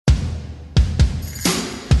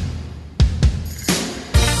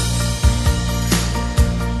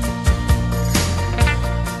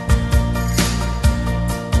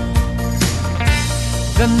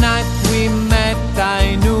The night we met,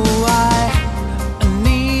 I knew I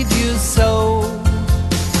need you so.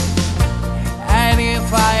 And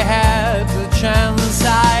if I had the chance,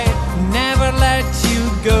 I'd never let you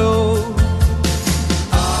go.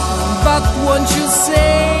 But won't you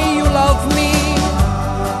say you love me?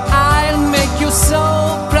 I'll make you so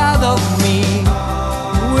proud of me.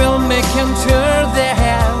 We'll make him turn their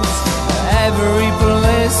heads every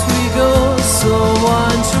place we go. So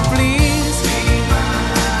won't you please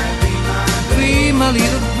be my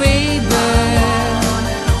little baby?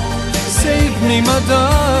 Save me, my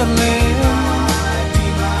darling.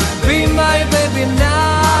 Be my baby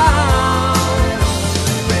now.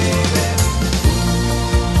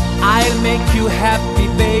 I'll make you happy,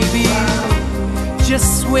 baby.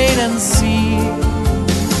 Just wait and see.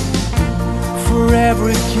 For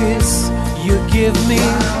every kiss you give me,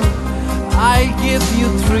 I give you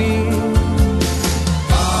 3.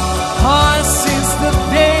 Oh, since the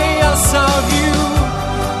day I saw you,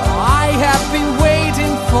 I have been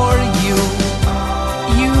waiting for you.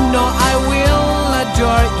 You know I will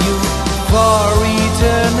adore you for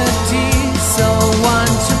eternity. So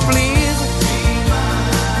won't you please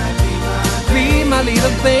be my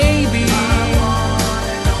little baby?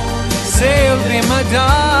 Say you'll be my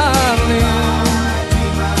darling.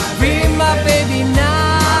 Be my baby now.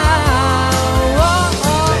 Oh,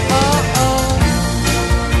 oh, oh, oh.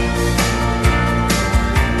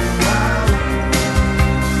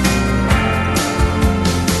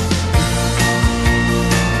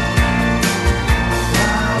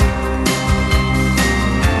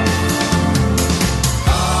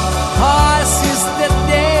 Oh, since the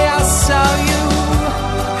day I saw you,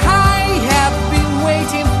 I have been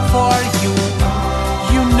waiting for you.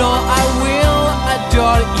 You know I will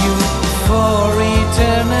adore you for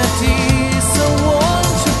eternity. So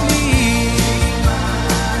won't you please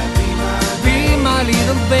be my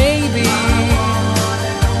little baby?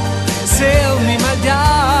 Tell me, my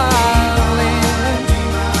darling,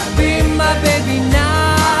 be my baby now.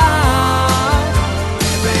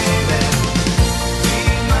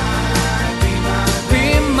 Be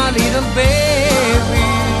my little baby.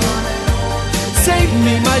 Save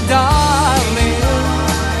me, my darling.